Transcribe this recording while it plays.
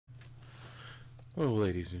Well,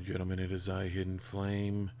 ladies and gentlemen, it is I, Hidden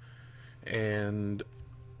Flame, and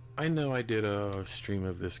I know I did a stream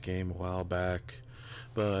of this game a while back,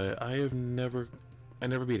 but I never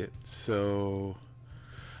beat it, so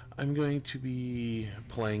I'm going to be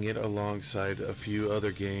playing it alongside a few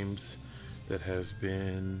other games that has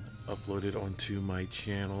been uploaded onto my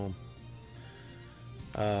channel.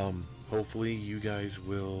 Hopefully you guys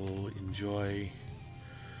will enjoy.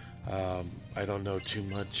 I don't know too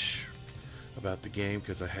much about the game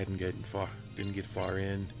because I didn't get far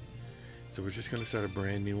in, so we're just gonna start a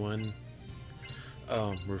brand new one.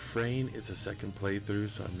 Refrain is a second playthrough,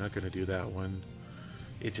 so I'm not gonna do that one.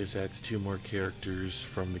 It just adds 2 more characters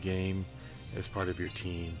from the game as part of your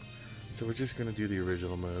team, so we're just gonna do the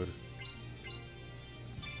original mode.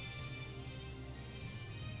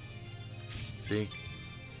 See,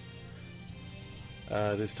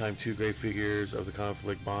 this time 2 great figures of the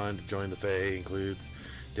conflict bond to join the Fae includes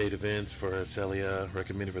date events for Celia,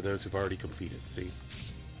 recommended for those who've already completed. See?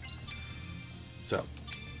 So.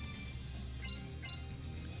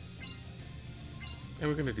 And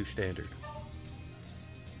we're going to do standard.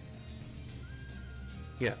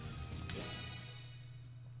 Yes.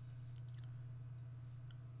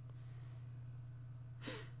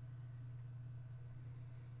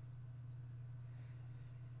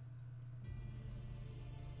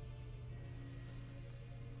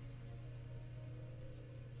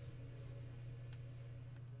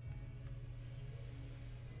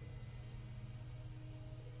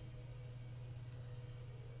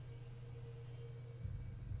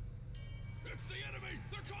 It's the enemy!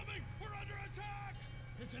 They're coming! We're under attack!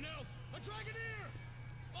 It's an elf! A dragoneer!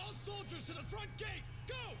 All soldiers to the front gate!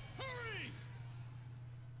 Go! Hurry!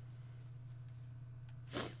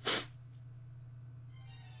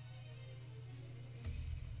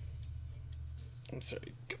 I'm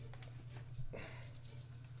sorry.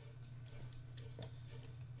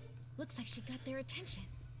 Looks like she got their attention.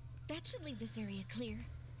 That should leave this area clear.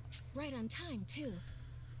 Right on time, too.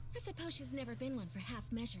 I suppose she's never been one for half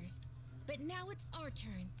measures. But now it's our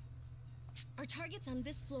turn. Our target's on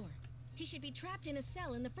this floor. He should be trapped in a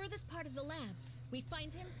cell in the furthest part of the lab. We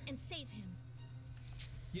find him and save him.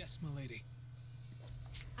 Yes, milady.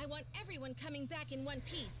 I want everyone coming back in one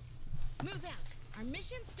piece. Move out. Our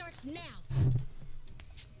mission starts now.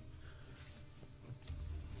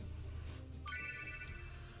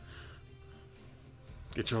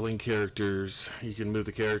 Controlling characters. You can move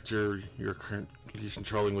the character you're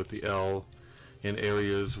controlling with the L. In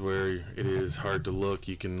areas where it is hard to look,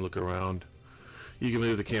 you can look around. You can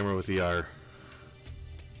move the camera with the R.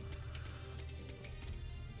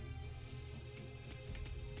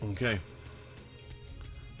 Okay.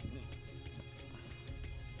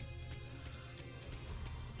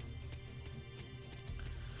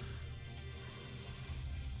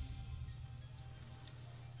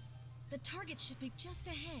 The target should be just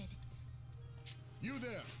ahead. You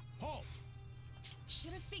there! Halt!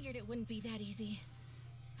 Should have figured it wouldn't be that easy.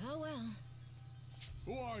 Oh well.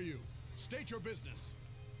 Who are you? State your business.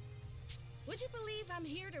 Would you believe I'm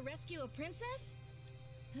here to rescue a princess?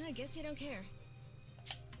 I guess you don't care.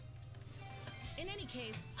 In any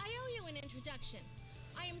case, I owe you an introduction.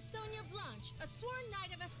 I am Sonia Blanche, a sworn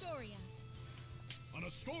knight of Astoria. An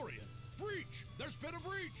Astorian? Breach! There's been a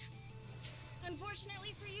breach!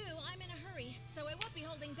 Unfortunately for you, I'm in a hurry, so I won't be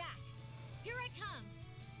holding back. Here I come.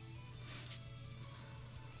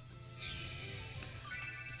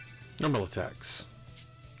 Normal attacks.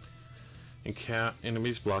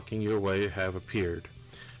 Enemies blocking your way have appeared.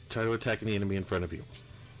 Try to attack the enemy in front of you.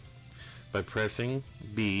 By pressing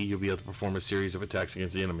B, you'll be able to perform a series of attacks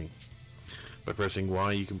against the enemy. By pressing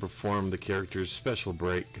Y, you can perform the character's special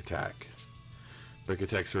break attack. Break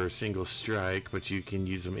attacks are a single strike, but you can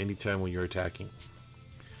use them anytime when you're attacking.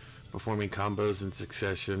 Performing combos in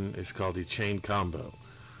succession is called a chain combo.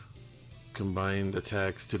 Combined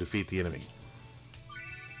attacks to defeat the enemy.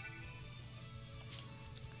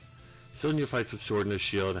 Sonya fights with sword and a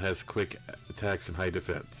shield and has quick attacks and high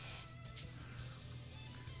defense.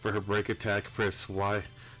 For her break attack, pressing Y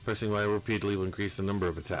repeatedly will increase the number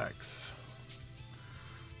of attacks.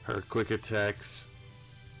 Her quick attacks.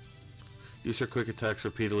 Use her quick attacks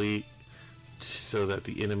repeatedly so that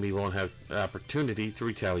the enemy won't have an opportunity to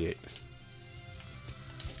retaliate.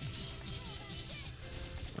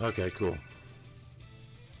 Okay, cool.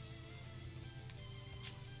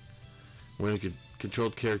 When a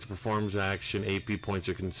controlled character performs action, AP points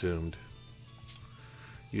are consumed.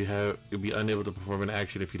 You'll be unable to perform an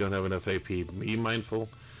action if you don't have enough AP. Be mindful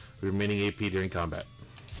of remaining AP during combat.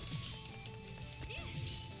 I'm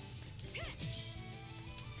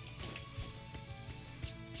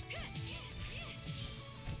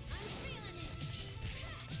feeling it.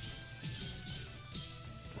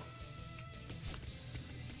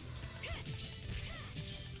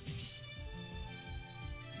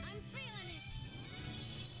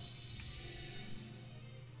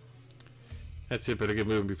 That's it. Better get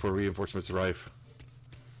moving before reinforcements arrive.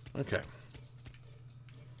 Okay.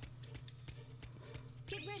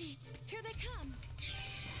 Get ready. Here they come.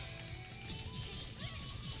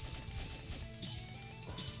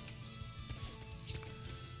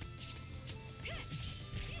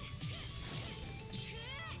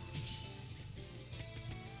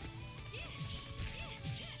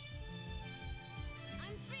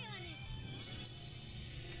 I'm feeling it.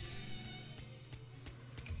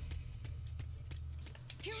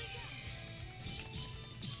 Here we go.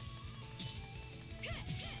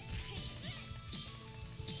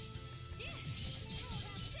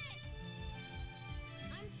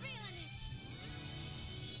 I'm feeling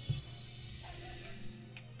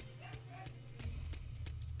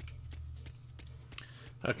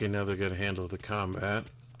it. Okay, now they're going to handle the combat.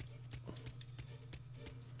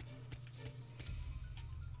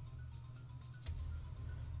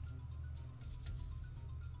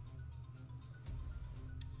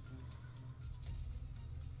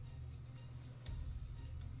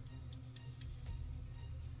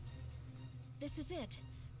 This is it.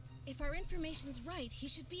 If our information's right, he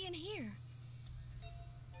should be in here.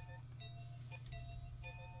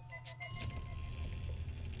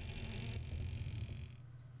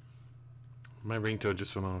 My ringtone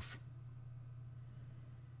just went off.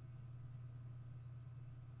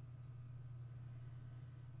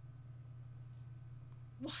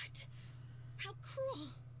 What? How cruel!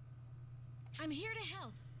 I'm here to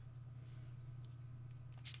help.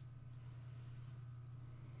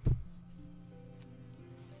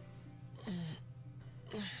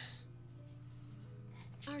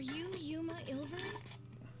 Are you Yuma Ilver?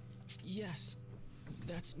 Yes,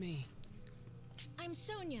 that's me. I'm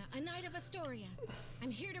Sonia, a Knight of Astoria.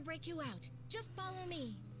 I'm here to break you out. Just follow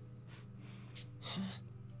me. Huh?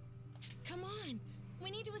 Come on.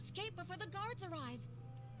 We need to escape before the guards arrive.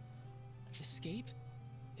 Escape?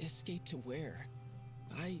 Escape to where?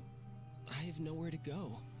 I have nowhere to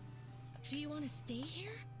go. Do you want to stay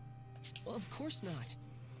here? Well, of course not.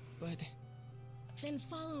 But... Then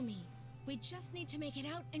follow me. We just need to make it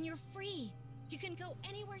out and you're free. You can go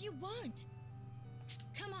anywhere you want.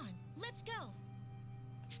 Come on, let's go.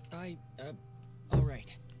 All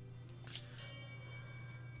right.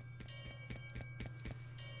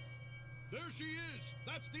 There she is!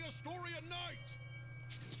 That's the Astoria Knight!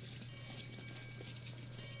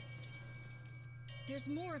 There's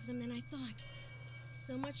more of them than I thought.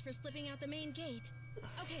 So much for slipping out the main gate.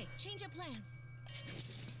 Okay, change of plans.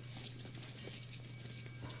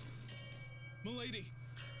 Milady!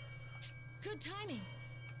 Good timing.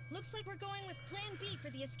 Looks like we're going with Plan B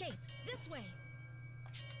for the escape. This way.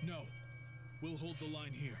 No. We'll hold the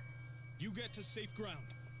line here. You get to safe ground.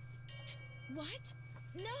 What?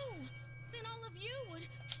 No! Then all of you would...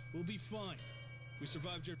 We'll be fine. We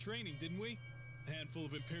survived your training, didn't we? A handful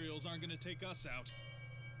of Imperials aren't gonna take us out.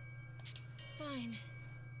 Fine.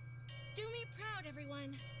 Do me proud,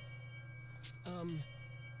 everyone.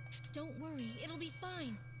 Don't worry, it'll be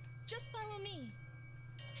fine. Just follow me.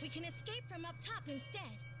 We can escape from up top instead.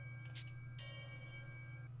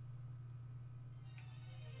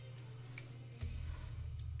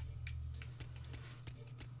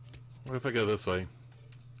 What if I go this way?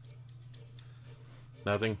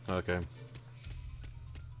 Nothing? Okay.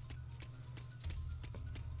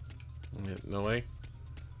 Yeah, no way?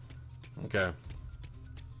 Okay.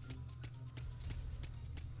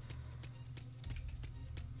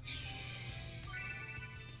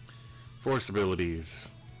 Force abilities.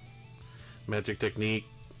 Magic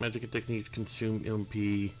techniques consume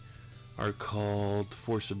MP are called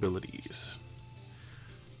force abilities.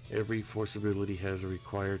 Every force ability has a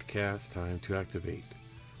required cast time to activate.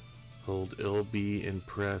 Hold LB and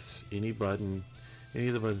press any of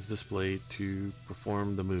the buttons displayed to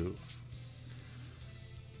perform the move.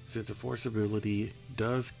 Since a force ability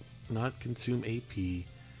does not consume AP,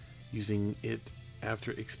 using it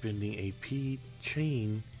after expending AP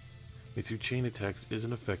through chain attacks is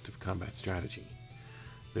an effective combat strategy.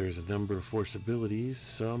 There is a number of force abilities.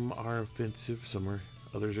 Some are offensive,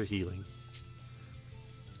 others are healing.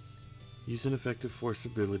 Use an effective force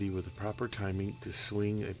ability with the proper timing to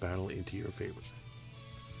swing a battle into your favor.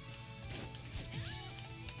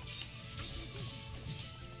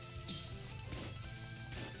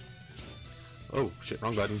 Oh, shit,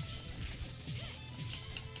 wrong button.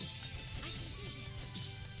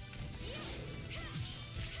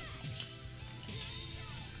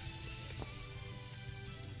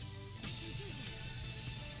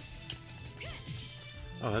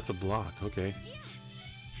 Oh, that's a block, okay.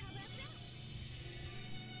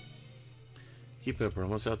 Keep up, we're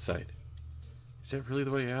almost outside. Is that really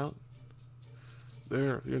the way out?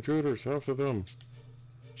 There, the intruders, after them.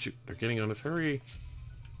 Shoot, they're getting on us, hurry!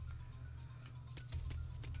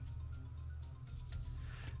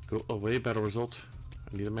 Go away, battle result.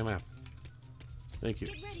 I need my map. Thank you.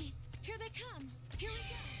 Get ready. Here they come. Here we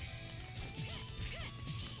go.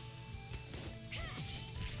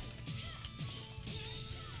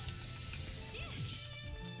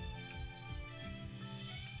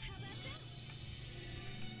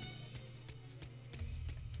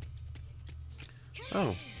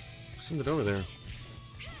 Oh, something over there.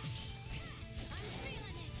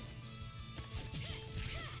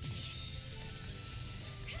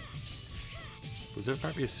 Was there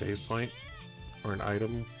probably a save point or an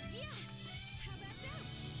item?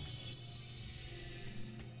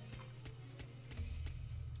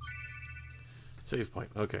 Save point,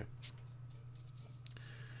 okay.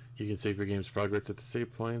 You can save your game's progress at the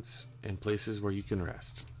save points and places where you can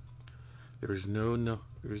rest. There's no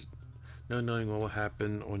knowing what will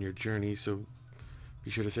happen on your journey, so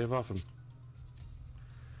be sure to save often.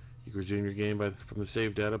 You can resume your game from the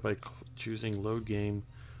save data by choosing load game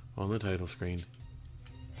on the title screen.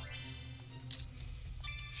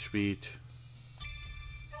 Sweet.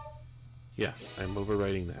 Yeah, I'm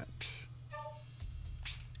overwriting that.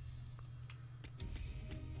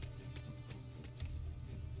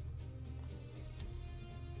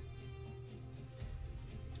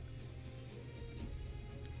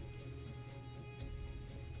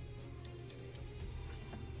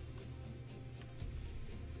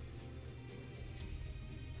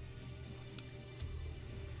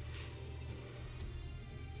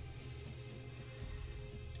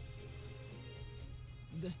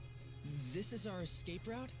 This is our escape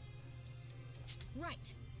route?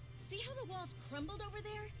 Right. See how the walls crumbled over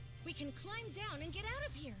there? We can climb down and get out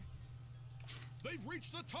of here. They've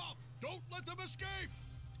reached the top! Don't let them escape!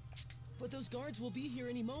 But those guards will be here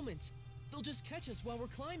any moment. They'll just catch us while we're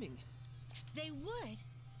climbing. They would,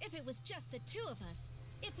 if it was just the two of us.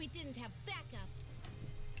 If we didn't have backup.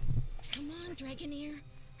 Come on, Dragoneer.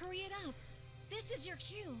 Hurry it up. This is your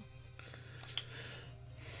cue.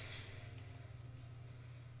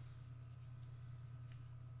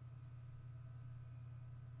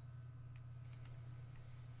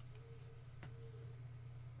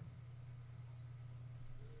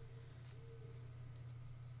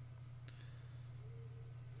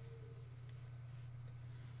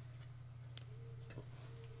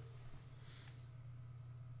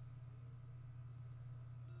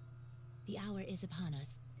 The hour is upon us.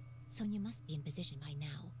 Sonya must be in position by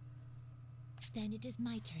now. Then it is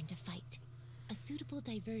my turn to fight. A suitable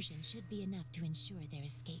diversion should be enough to ensure their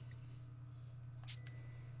escape.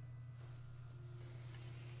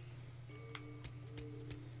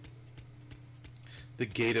 The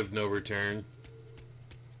gate of no return.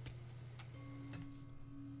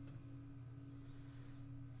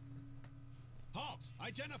 Halt!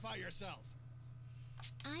 Identify yourself!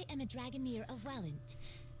 I am a Dragoneer of Welland.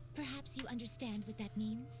 Perhaps you understand what that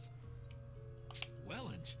means?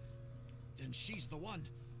 Welland? Then she's the one.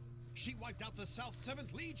 She wiped out the South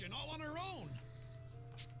 7th Legion all on her own!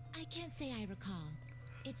 I can't say I recall.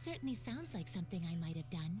 It certainly sounds like something I might have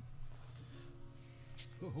done.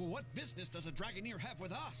 What business does a Dragoneer have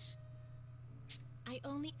with us? I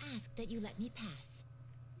only ask that you let me pass.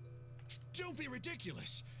 Don't be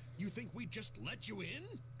ridiculous! You think we'd just let you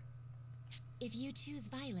in? If you choose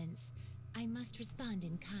violence, I must respond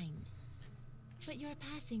in kind. But your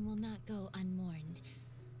passing will not go unmourned.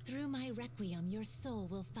 Through my requiem, your soul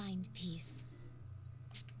will find peace.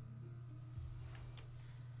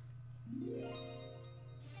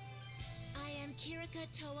 I am Kirika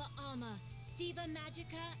Toa Alma, Diva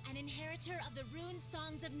Magica and inheritor of the ruined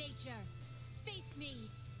songs of nature. Face me!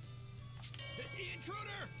 The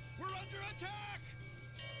intruder! We're under attack!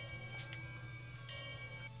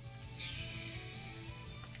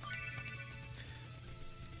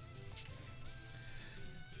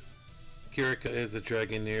 Kirika is a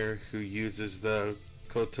Dragoneer who uses the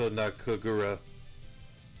Koto na Kogura.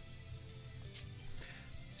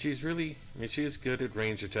 She is good at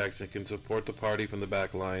ranged attacks and can support the party from the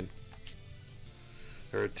back line.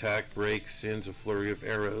 Her attack break sends a flurry of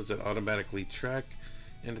arrows that automatically track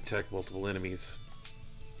and attack multiple enemies.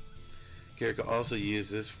 Kirika also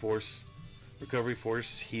uses recovery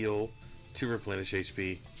force heal to replenish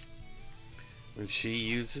HP. When she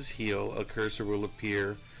uses heal, a cursor will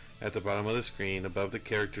appear at the bottom of the screen above the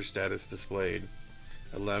character status displayed,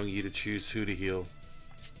 allowing you to choose who to heal.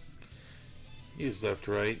 Use left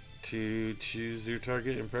right to choose your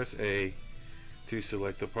target and press A to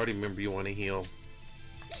select the party member you want to heal.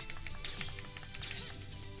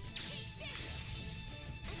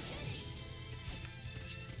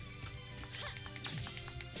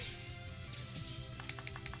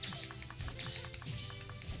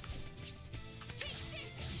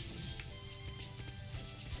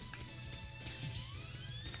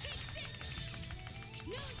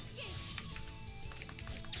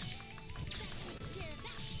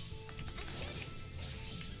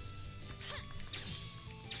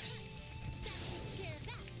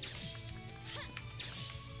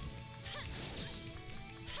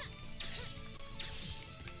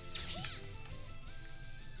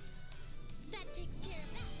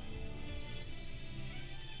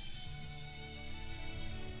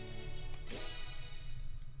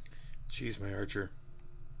 She's my archer.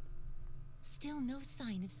 Still no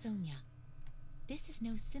sign of Sonia. This is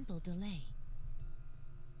no simple delay.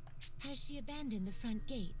 Has she abandoned the front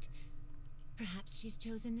gate? Perhaps she's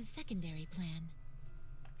chosen the secondary plan.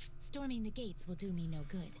 Storming the gates will do me no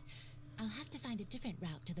good. I'll have to find a different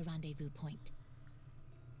route to the rendezvous point.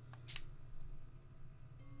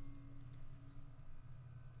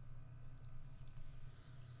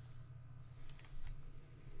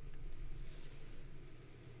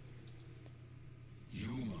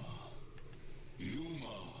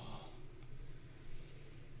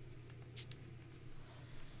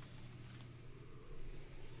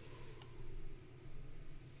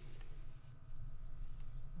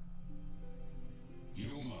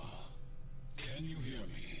 Can you hear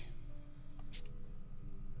me?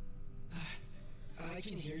 I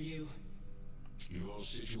can hear you. Your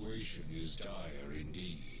situation is dire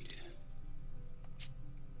indeed.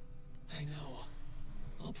 I know.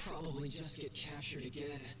 I'll probably just get captured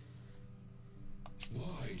again.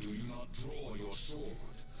 Why do you not draw your sword?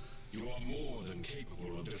 You are more than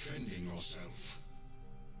capable of defending yourself.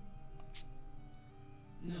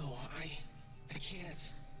 No, I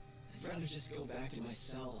can't. I'd rather just go back to my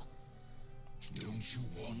cell. Don't you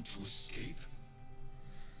want to escape?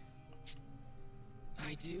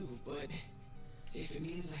 I do, but if it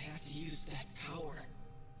means I have to use that power,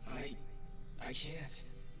 I can't.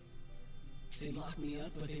 They'd lock me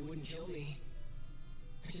up, but they wouldn't kill me.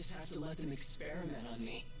 I just have to let them experiment on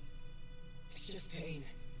me. It's just pain.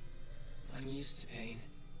 I'm used to pain.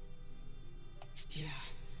 Yeah,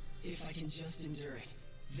 if I can just endure it,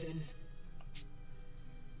 then...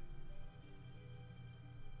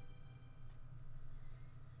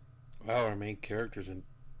 Wow, our main character's a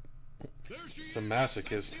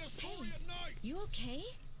masochist. Hey, you okay?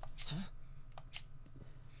 Huh?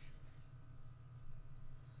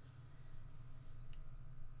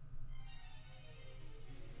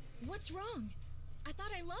 What's wrong? I thought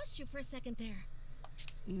I lost you for a second there.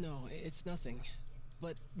 No, it's nothing.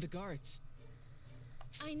 But the guards...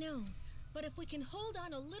 I know, but if we can hold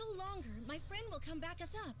on a little longer, my friend will come back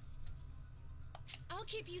us up. I'll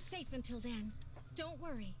keep you safe until then. Don't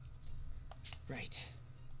worry. Right.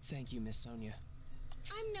 Thank you, Miss Sonia.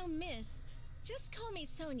 I'm no miss. Just call me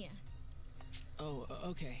Sonia. Oh,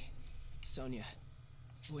 okay. Sonia.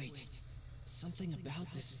 Wait. Something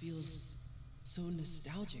about this feels so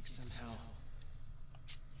nostalgic somehow.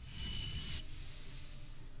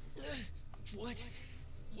 What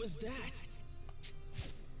was that?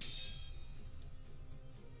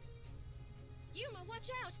 Yuma, watch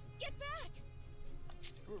out! Get back!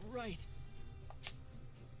 Right.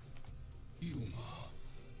 Yuma,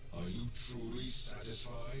 are you truly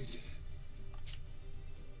satisfied?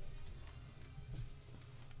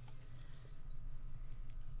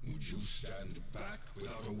 Would you stand back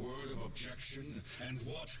without a word of objection and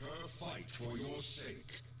watch her fight for your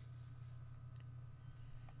sake?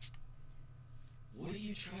 What are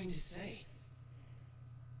you trying to say?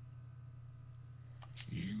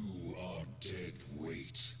 You are dead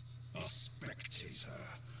weight, a spectator,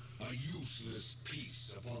 a useless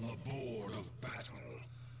piece upon the board of battle.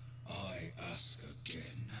 I ask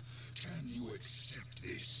again, can you accept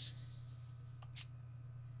this?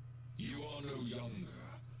 You are no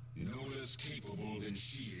younger, no less capable than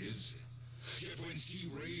she is. Yet when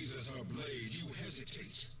she raises her blade, you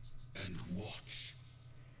hesitate and watch.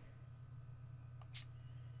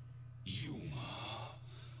 Yuma,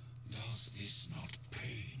 does this not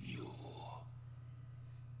pain you?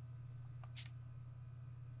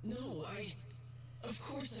 No, of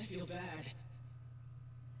course I feel bad.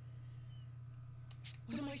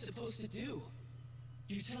 What am I supposed to do?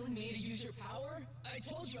 You telling me to use your power? I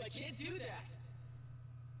told you I can't do that!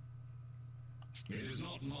 It is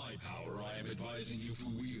not my power I am advising you to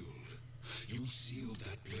wield. You sealed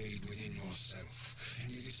that blade within yourself,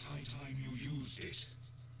 and it is high time you used it.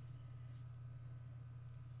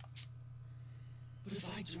 But if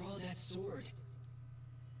I draw that sword...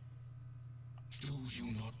 Do you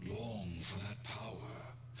not long for that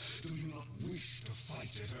power? Do you not wish to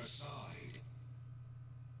fight at her side?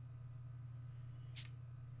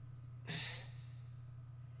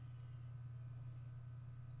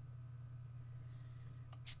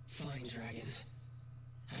 Fine, Dragon.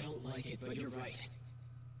 I don't like it, but you're right.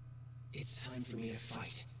 It's time for me to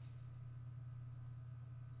fight.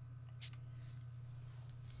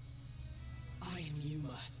 I am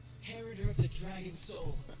Yuma, Heriter of the Dragon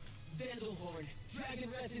Soul. Vandalhorn, Dragon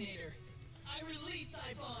Resonator. I release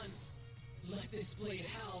thy bonds. Let this blade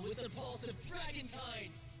howl with the pulse of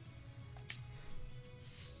dragonkind.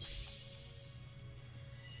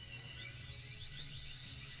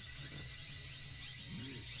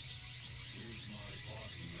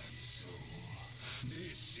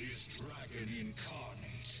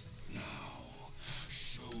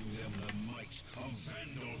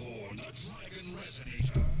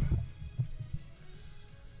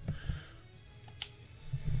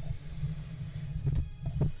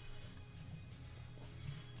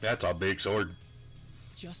 That's a big sword.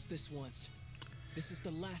 Just this once. This is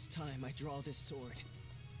the last time I draw this sword.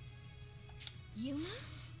 Yuma?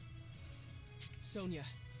 Sonya,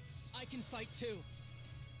 I can fight too.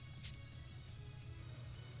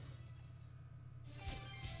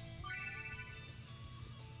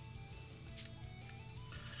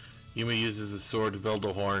 Yuma uses the sword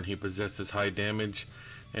Veldahorn. He possesses high damage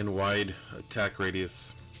and wide attack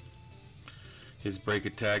radius. His break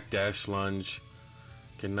attack, dash lunge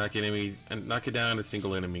can knock it down a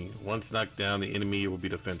single enemy. Once knocked down, the enemy will be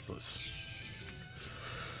defenseless.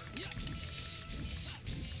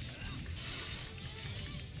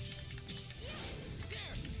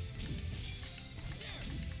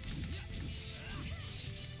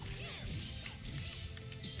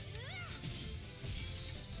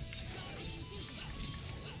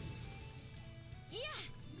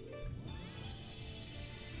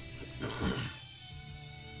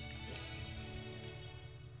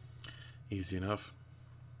 Easy enough.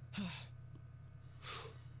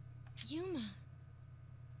 Yuma.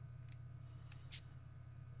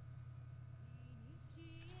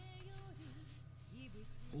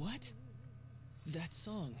 What? That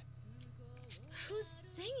song. Who's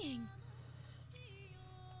singing?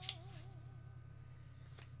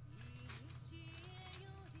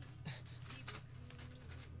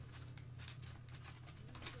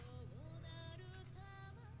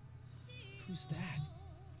 Who's that?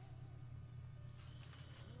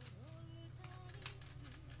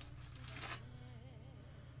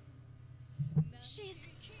 She's...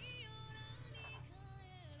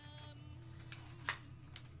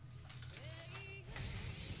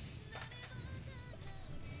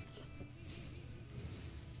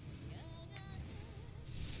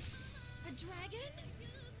 a dragon?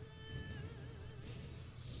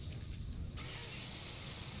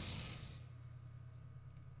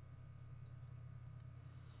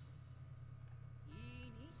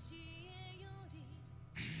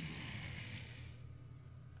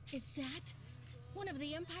 Is that one of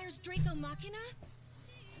the Empire's Draco Machina?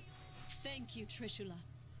 Thank you, Trishula.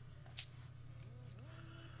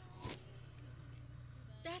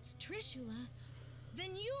 That's Trishula. Then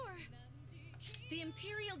you're the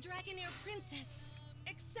Imperial Dragonair Princess,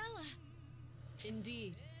 Excella.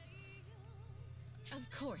 Indeed. Of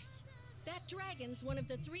course. That dragon's one of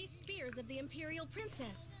the 3 spears of the Imperial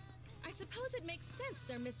Princess. I suppose it makes sense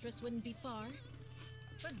their mistress wouldn't be far.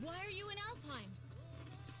 But why are you in Alfheim?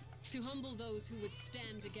 To humble those who would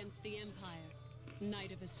stand against the Empire,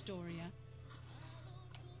 Knight of Astoria.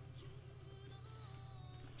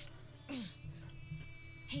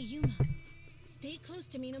 Hey, Yuma. Stay close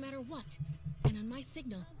to me no matter what. And on my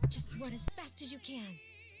signal, just run as fast as you can.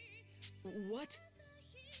 What?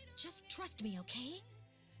 Just trust me, okay?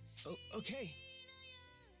 Oh, okay.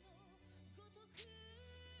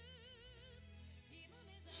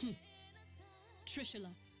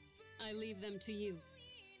 Trishula, I leave them to you.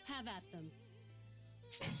 Have at them.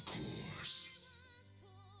 Of course.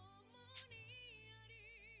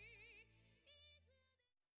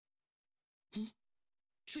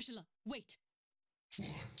 Trishula, wait!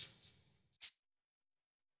 What?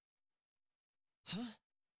 Huh?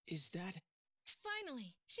 Is that...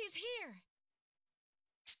 Finally, she's here!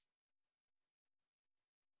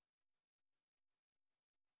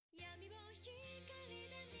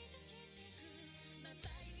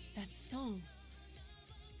 That song.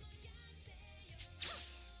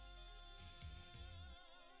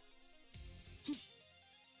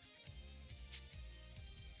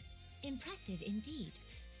 Impressive indeed,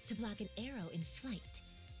 to block an arrow in flight.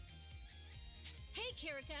 Hey,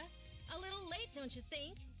 Kirika! A little late, don't you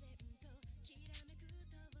think?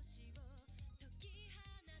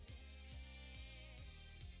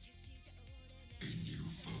 A new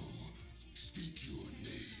foe. Speak your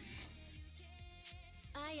name.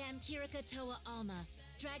 I am Kirika Toa Alma,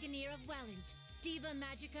 Dragoneer of Welland, Diva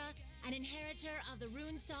Magica, and inheritor of the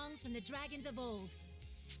rune songs from the dragons of old.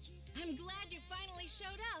 I'm glad you finally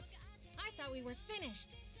showed up. I thought we were finished.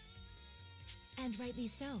 And rightly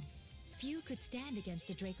so. Few could stand against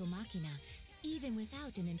a Draco Machina, even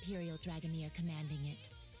without an Imperial Dragoneer commanding it.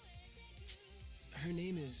 Her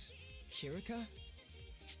name is... Kirika?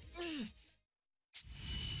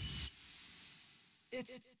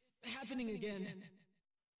 It's happening again.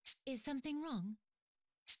 Is something wrong?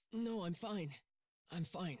 No, I'm fine. I'm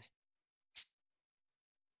fine.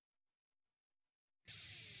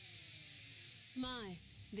 My,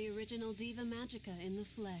 the original Diva Magica in the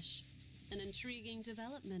flesh. An intriguing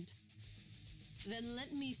development. Then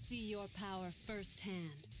let me see your power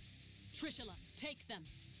firsthand. Trishula, take them!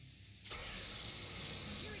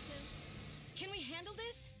 Kirika, can we handle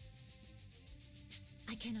this?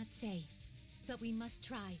 I cannot say, but we must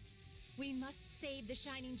try. We must save the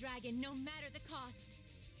Shining Dragon, no matter the cost.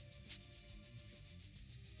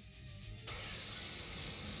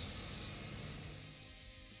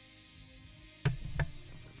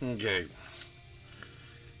 Okay.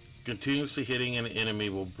 Continuously hitting an enemy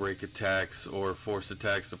will break attacks or force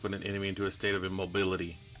attacks to put an enemy into a state of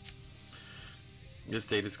immobility. This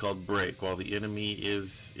state is called break. While the enemy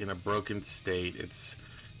is in a broken state, its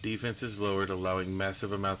defense is lowered, allowing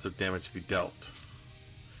massive amounts of damage to be dealt.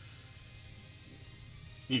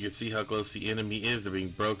 You can see how close the enemy is to being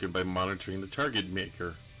broken by monitoring the target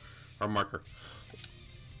marker.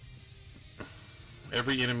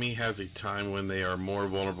 Every enemy has a time when they are more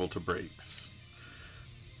vulnerable to breaks.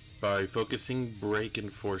 By focusing break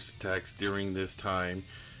and force attacks during this time,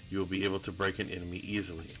 you will be able to break an enemy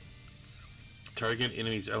easily. Target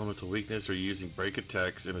enemy's elemental weakness or using break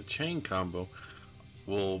attacks in a chain combo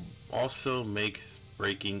will also make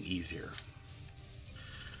breaking easier.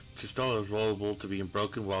 Trishula is vulnerable to being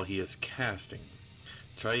broken while he is casting.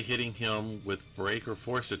 Try hitting him with break or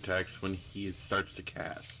force attacks when he starts to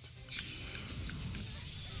cast.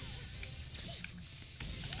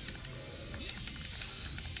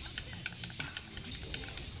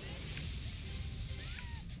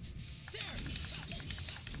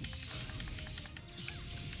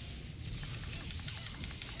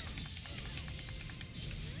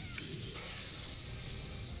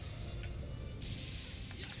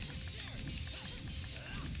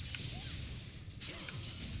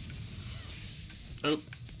 Oh,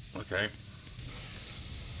 okay.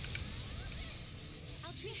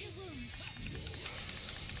 I'll treat your wound.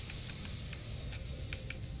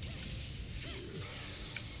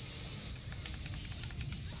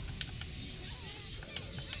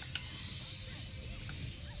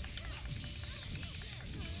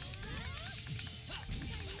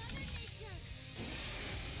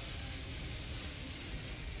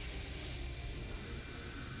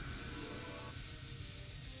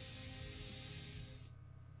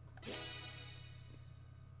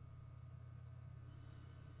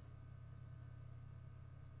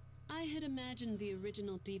 I had imagined the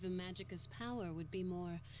original Diva Magica's power would be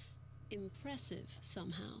more impressive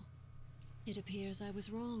somehow. It appears I was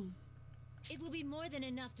wrong. It will be more than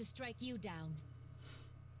enough to strike you down.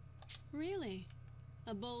 Really?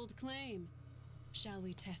 A bold claim. Shall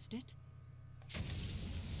we test it?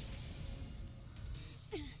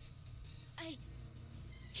 I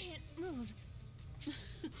can't move.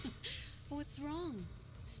 What's wrong?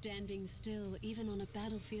 Standing still even on a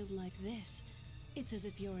battlefield like this. It's as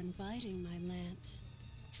if you're inviting my lance.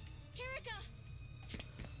 Kirika!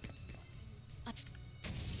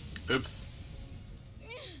 Oops.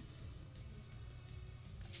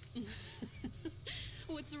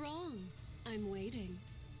 What's wrong? I'm waiting.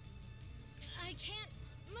 I can't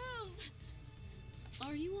move!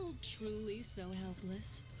 Are you all truly so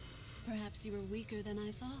helpless? Perhaps you were weaker than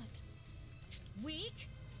I thought. Weak?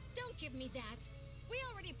 Don't give me that. We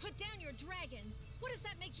already put down your dragon. What does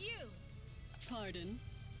that make you? Pardon?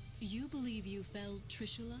 You believe you felled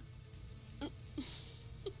Trishula?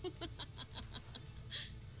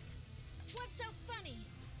 What's so funny?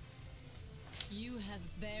 You have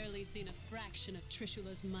barely seen a fraction of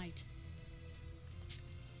Trishula's might.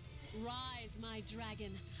 Rise, my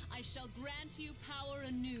dragon. I shall grant you power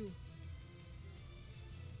anew.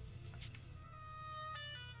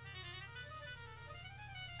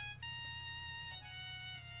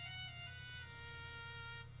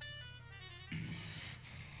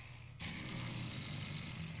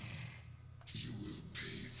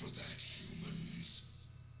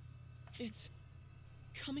 It's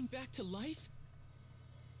coming back to life?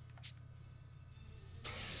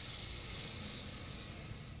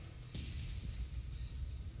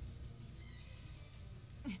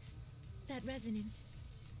 That resonance.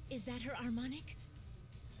 Is that her harmonic?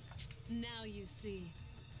 Now you see.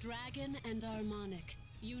 Dragon and Harmonic,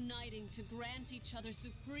 uniting to grant each other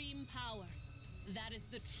supreme power. That is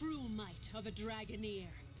the true might of a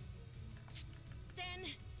Dragoneer. Then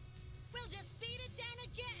we'll just beat it down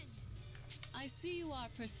again. I see you are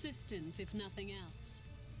persistent, if nothing else.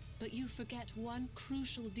 But you forget one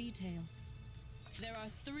crucial detail. There are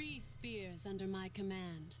 3 spears under my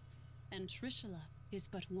command, and Trishula is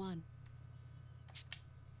but one.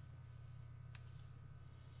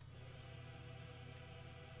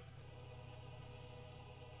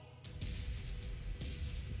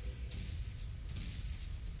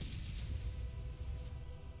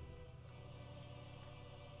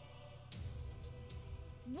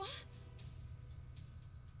 What?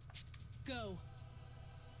 Go.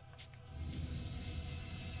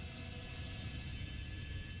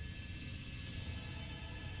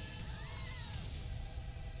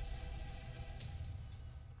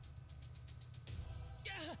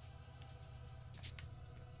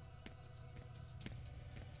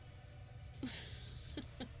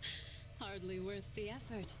 hardly worth the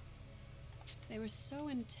effort. They were so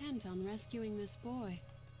intent on rescuing this boy.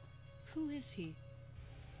 Who is he?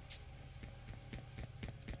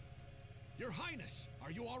 Your Highness,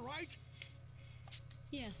 are you all right?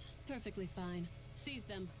 Yes, perfectly fine. Seize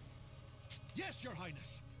them. Yes, Your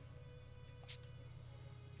Highness.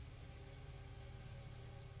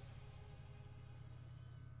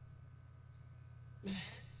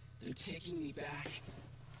 They're taking me back.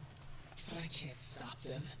 But I can't stop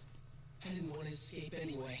them. I didn't want to escape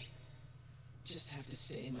anyway. Just have to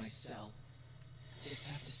stay in my cell. Just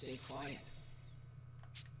have to stay quiet.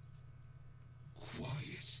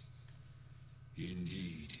 Quiet?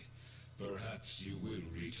 Indeed. Perhaps you will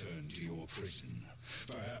return to your prison.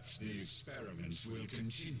 Perhaps the experiments will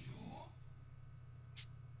continue.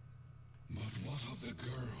 But what of the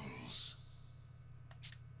girls?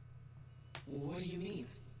 What do you mean?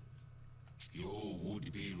 Your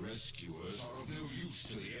would-be rescuers are of no use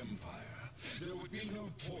to the Empire. There would be no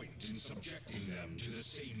point in subjecting them to the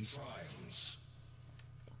same trials.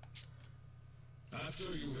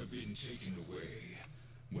 After you have been taken away,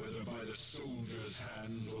 whether by the soldier's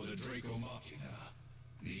hand or the Draco Machina,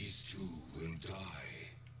 these two will die.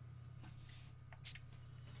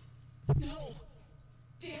 No!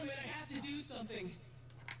 Damn it, I have to do something!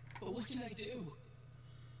 But what can I do?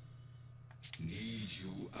 Need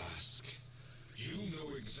you ask? You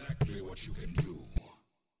know exactly what you can do.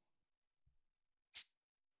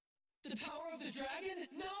 The power of the dragon?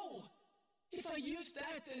 No! If I use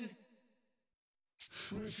that, then...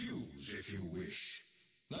 Refuse if you wish.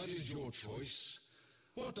 That is your choice.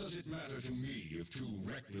 What does it matter to me if two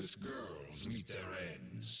reckless girls meet their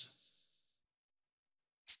ends?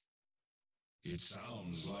 It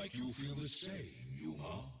sounds like you feel the same,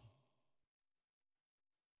 Yuma.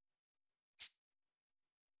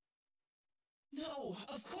 No,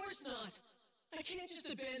 of course not! I can't just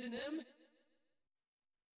abandon them!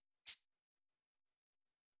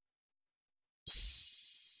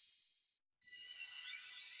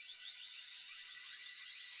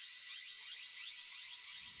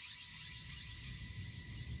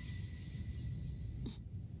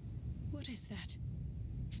 What is that?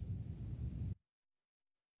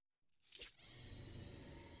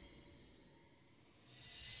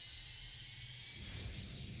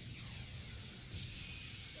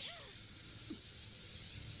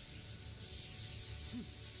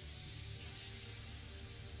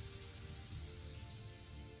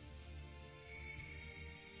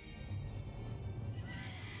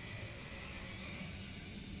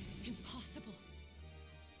 Impossible.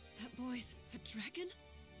 That boy's a dragon?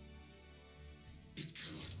 It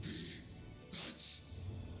cannot be. That's...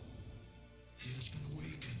 He has been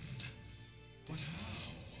awakened. But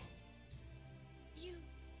how?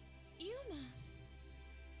 Yuma.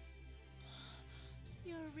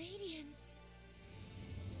 Your radiance.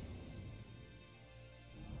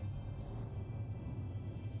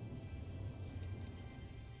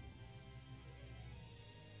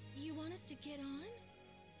 You want us to get on?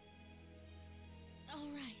 All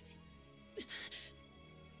right.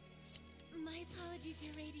 My apologies,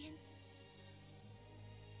 Your Radiance.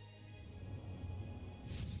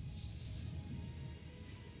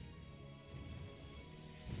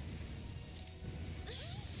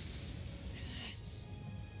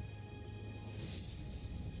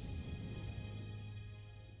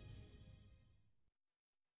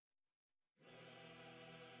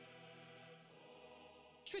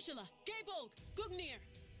 Trishula, Gaybold, Gugnir!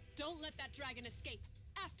 Don't let that dragon escape!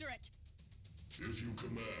 After it! If you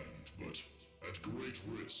command, but at great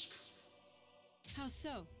risk. How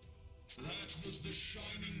so? That was the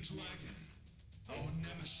Shining Dragon, our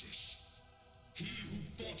nemesis. He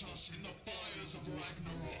who fought us in the fires of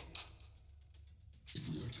Ragnarok. If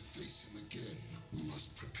we are to face him again, we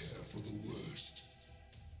must prepare for the worst.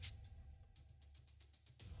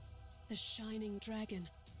 The Shining Dragon.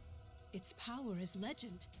 Its power is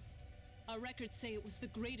legend. Our records say it was the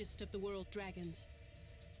greatest of the world dragons.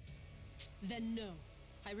 Then no,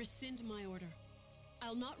 I rescind my order.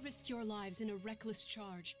 I'll not risk your lives in a reckless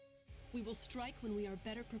charge. We will strike when we are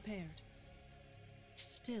better prepared.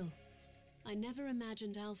 Still, I never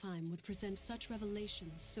imagined Alfheim would present such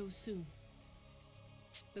revelations so soon.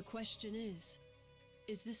 The question is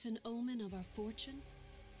this an omen of our fortune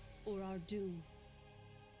or our doom?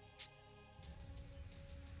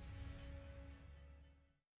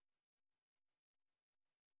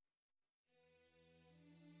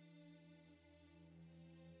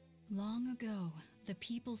 Long ago, the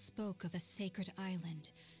people spoke of a sacred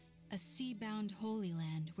island, a sea-bound holy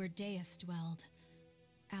land where Deus dwelled,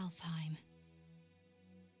 Alfheim.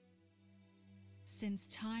 Since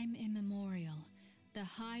time immemorial, The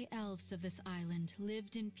high elves of this island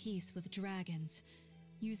lived in peace with dragons,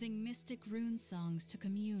 using mystic rune songs to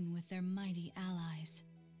commune with their mighty allies.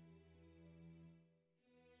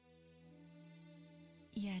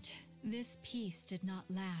 Yet, this peace did not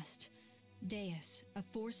last. Deus, a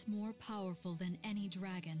force more powerful than any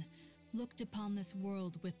dragon, looked upon this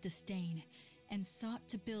world with disdain and sought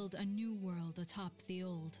to build a new world atop the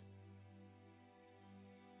old.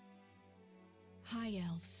 High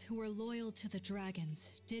elves, who were loyal to the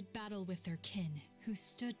dragons, did battle with their kin, who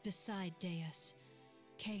stood beside Deus.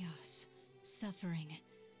 Chaos, suffering,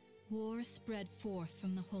 war spread forth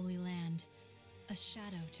from the Holy Land, a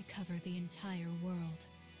shadow to cover the entire world.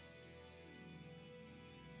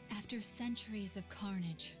 After centuries of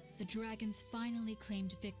carnage, the dragons finally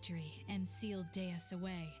claimed victory and sealed Deus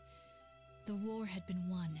away. The war had been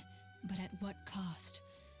won, but at what cost?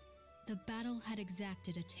 The battle had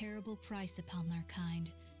exacted a terrible price upon their kind,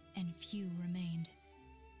 and few remained.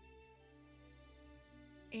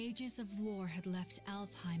 Ages of war had left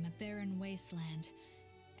Alfheim a barren wasteland,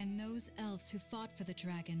 and those elves who fought for the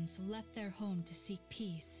dragons left their home to seek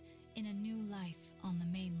peace in a new life on the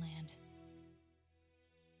mainland.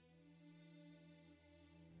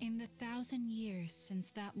 In the 1,000 years since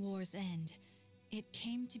that war's end, it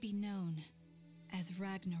came to be known as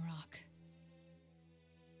Ragnarok.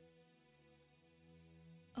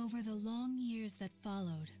 Over the long years that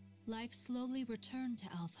followed, life slowly returned to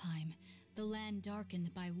Alfheim. The land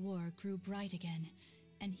darkened by war grew bright again,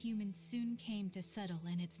 and humans soon came to settle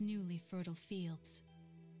in its newly fertile fields.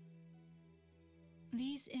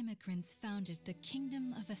 These immigrants founded the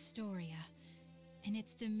Kingdom of Astoria, and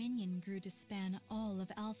its dominion grew to span all of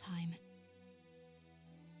Alfheim.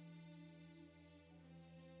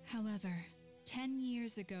 However, 10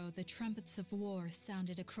 years ago, the trumpets of war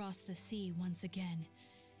sounded across the sea once again,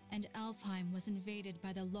 and Alfheim was invaded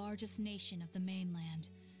by the largest nation of the mainland,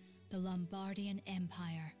 the Lombardian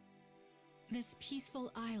Empire. This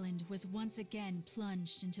peaceful island was once again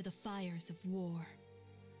plunged into the fires of war.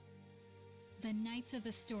 The Knights of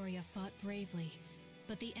Astoria fought bravely,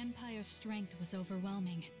 but the Empire's strength was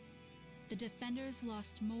overwhelming. The defenders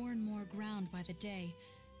lost more and more ground by the day,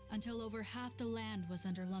 until over half the land was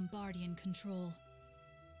under Lombardian control.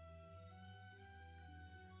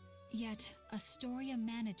 Yet, Astoria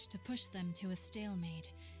managed to push them to a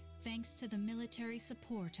stalemate, thanks to the military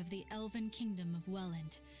support of the Elven Kingdom of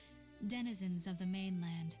Welland, denizens of the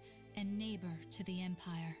mainland, and neighbor to the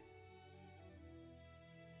Empire.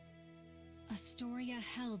 Astoria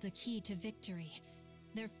held a key to victory,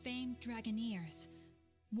 their famed Dragoneers,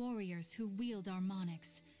 warriors who wield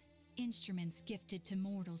harmonics, instruments gifted to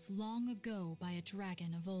mortals long ago by a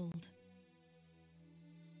dragon of old.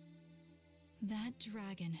 That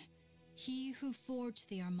dragon, he who forged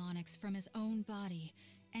the harmonics from his own body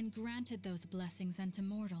and granted those blessings unto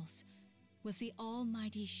mortals, was the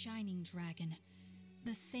almighty Shining Dragon,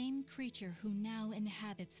 the same creature who now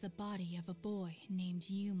inhabits the body of a boy named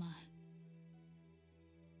Yuma.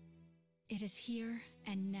 It is here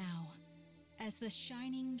and now, as the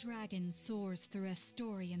Shining Dragon soars through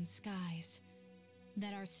Astorian skies,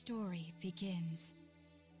 that our story begins.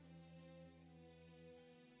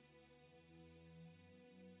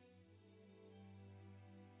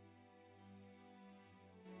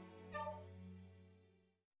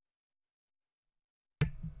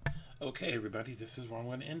 Okay, everybody, this is where I'm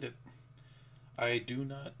going to end it. I do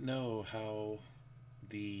not know how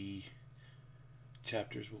the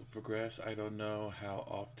chapters will progress. I don't know how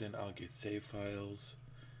often I'll get save files.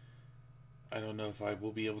 I don't know if I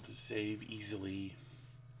will be able to save easily.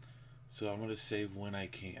 So I'm going to save when I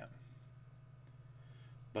can.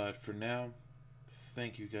 But for now,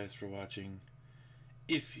 thank you guys for watching.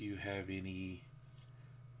 If you have any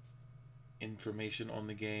information on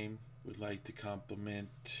the game, would like to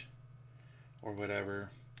compliment or whatever,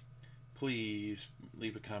 please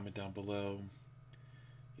leave a comment down below.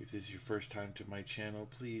 If this is your first time to my channel,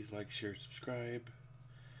 please like, share, subscribe.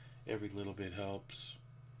 Every little bit helps.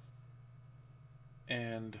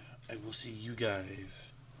 And I will see you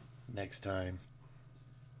guys next time.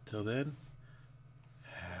 Till then,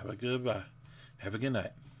 have a good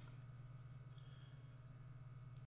night.